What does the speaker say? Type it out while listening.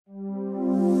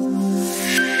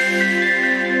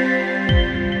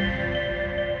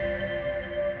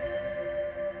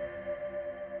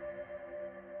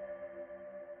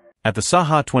At the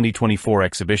SAHA 2024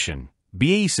 exhibition,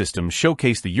 BAE Systems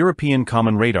showcased the European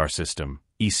Common Radar System,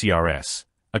 ECRS,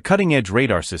 a cutting-edge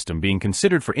radar system being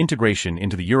considered for integration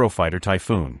into the Eurofighter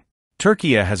Typhoon.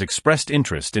 Turkiye has expressed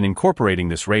interest in incorporating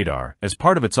this radar as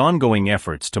part of its ongoing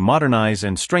efforts to modernize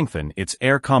and strengthen its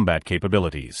air combat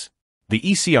capabilities. The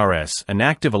ECRS, an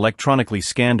active electronically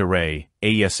scanned array,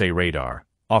 AESA radar,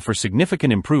 offers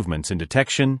significant improvements in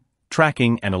detection,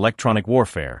 tracking, and electronic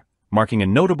warfare, marking a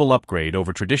notable upgrade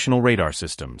over traditional radar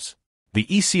systems. The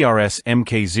ECRS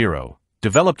Mk0,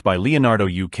 developed by Leonardo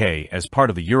UK as part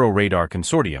of the EuroRadar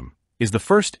consortium, is the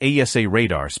first AESA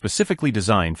radar specifically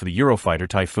designed for the Eurofighter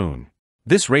Typhoon.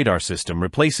 This radar system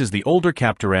replaces the older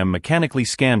Captor-M mechanically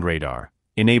scanned radar,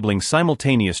 enabling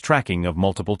simultaneous tracking of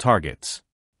multiple targets.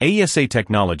 AESA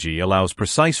technology allows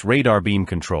precise radar beam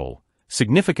control,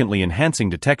 significantly enhancing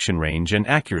detection range and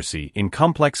accuracy in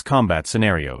complex combat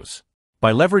scenarios.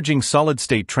 By leveraging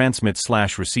solid-state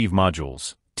transmit/receive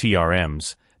modules,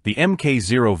 TRMs, the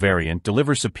Mk0 variant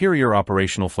delivers superior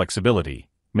operational flexibility,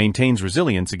 maintains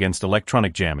resilience against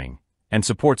electronic jamming, and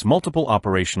supports multiple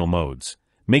operational modes,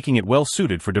 making it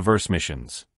well-suited for diverse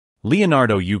missions.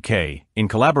 Leonardo UK, in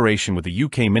collaboration with the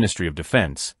UK Ministry of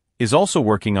Defence, is also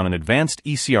working on an advanced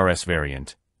ECRS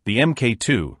variant, the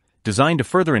Mk2, designed to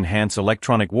further enhance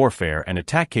electronic warfare and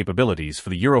attack capabilities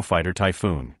for the Eurofighter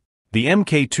Typhoon. The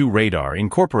Mk2 radar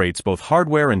incorporates both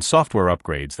hardware and software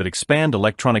upgrades that expand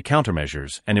electronic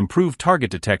countermeasures and improve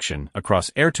target detection across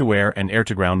air-to-air and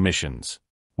air-to-ground missions.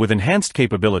 With enhanced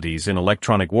capabilities in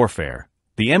electronic warfare,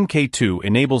 the Mk2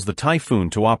 enables the Typhoon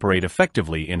to operate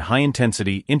effectively in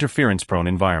high-intensity, interference-prone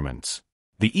environments.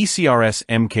 The ECRS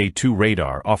Mk2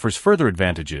 radar offers further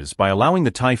advantages by allowing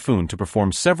the Typhoon to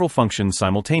perform several functions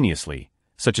simultaneously,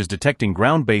 such as detecting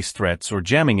ground-based threats or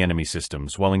jamming enemy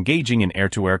systems while engaging in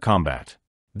air-to-air combat.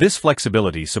 This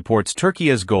flexibility supports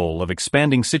Turkiye's goal of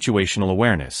expanding situational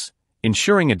awareness,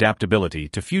 ensuring adaptability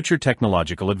to future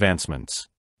technological advancements.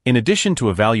 In addition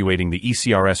to evaluating the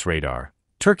ECRS radar,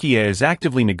 Türkiye is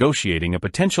actively negotiating a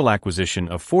potential acquisition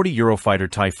of 40 Eurofighter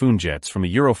Typhoon jets from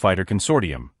the Eurofighter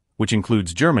consortium, which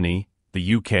includes Germany,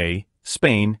 the UK,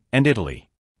 Spain, and Italy.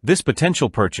 This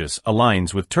potential purchase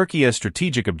aligns with Türkiye's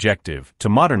strategic objective to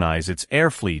modernize its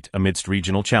air fleet amidst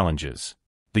regional challenges.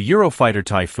 The Eurofighter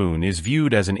Typhoon is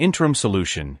viewed as an interim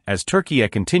solution as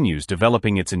Türkiye continues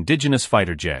developing its indigenous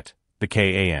fighter jet, the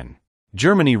Kan.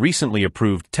 Germany recently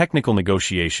approved technical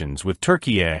negotiations with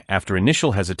Türkiye after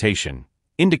initial hesitation,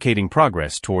 indicating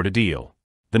progress toward a deal.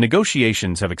 The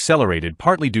negotiations have accelerated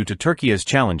partly due to Türkiye's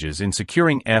challenges in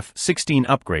securing F-16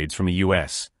 upgrades from the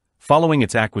US, following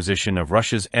its acquisition of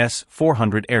Russia's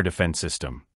S-400 air defense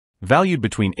system. Valued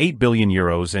between €8 billion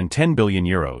and €10 billion,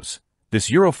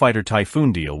 this Eurofighter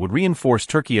Typhoon deal would reinforce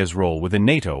Türkiye's role within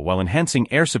NATO while enhancing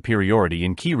air superiority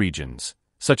in key regions,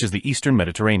 such as the Eastern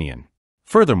Mediterranean.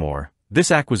 Furthermore, this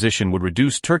acquisition would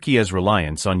reduce Türkiye's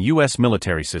reliance on US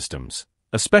military systems,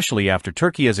 especially after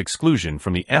Türkiye's exclusion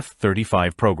from the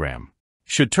F-35 program.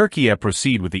 Should Türkiye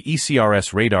proceed with the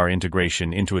ECRS radar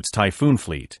integration into its Typhoon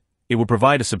fleet, it will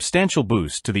provide a substantial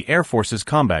boost to the Air Force's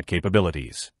combat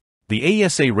capabilities. The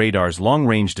AESA radar's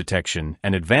long-range detection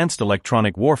and advanced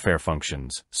electronic warfare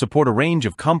functions support a range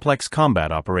of complex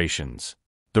combat operations.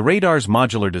 The radar's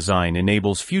modular design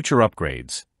enables future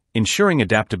upgrades, ensuring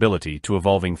adaptability to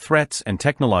evolving threats and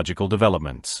technological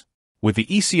developments. With the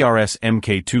ECRS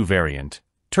Mk2 variant,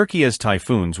 Türkiye's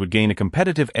Typhoons would gain a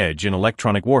competitive edge in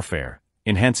electronic warfare,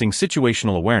 enhancing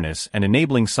situational awareness and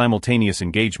enabling simultaneous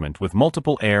engagement with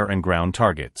multiple air and ground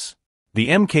targets. The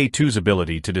Mk2's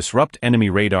ability to disrupt enemy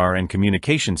radar and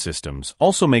communication systems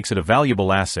also makes it a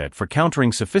valuable asset for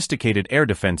countering sophisticated air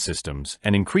defense systems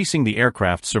and increasing the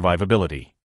aircraft's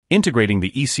survivability. Integrating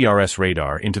the ECRS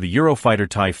radar into the Eurofighter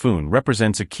Typhoon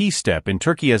represents a key step in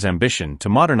Türkiye's ambition to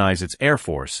modernize its air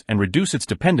force and reduce its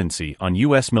dependency on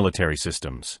US military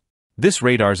systems. This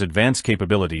radar's advanced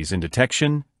capabilities in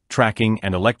detection, tracking,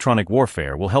 and electronic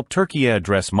warfare will help Türkiye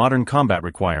address modern combat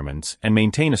requirements and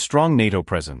maintain a strong NATO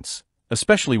presence,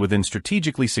 especially within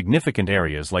strategically significant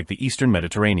areas like the Eastern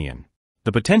Mediterranean.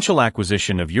 The potential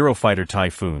acquisition of Eurofighter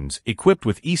Typhoons equipped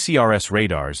with ECRS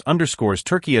radars underscores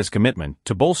Türkiye's commitment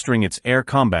to bolstering its air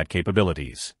combat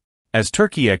capabilities. As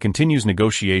Türkiye continues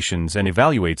negotiations and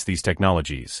evaluates these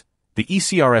technologies, the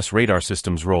ECRS radar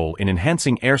system's role in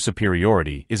enhancing air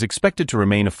superiority is expected to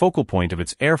remain a focal point of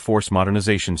its Air Force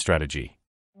modernization strategy.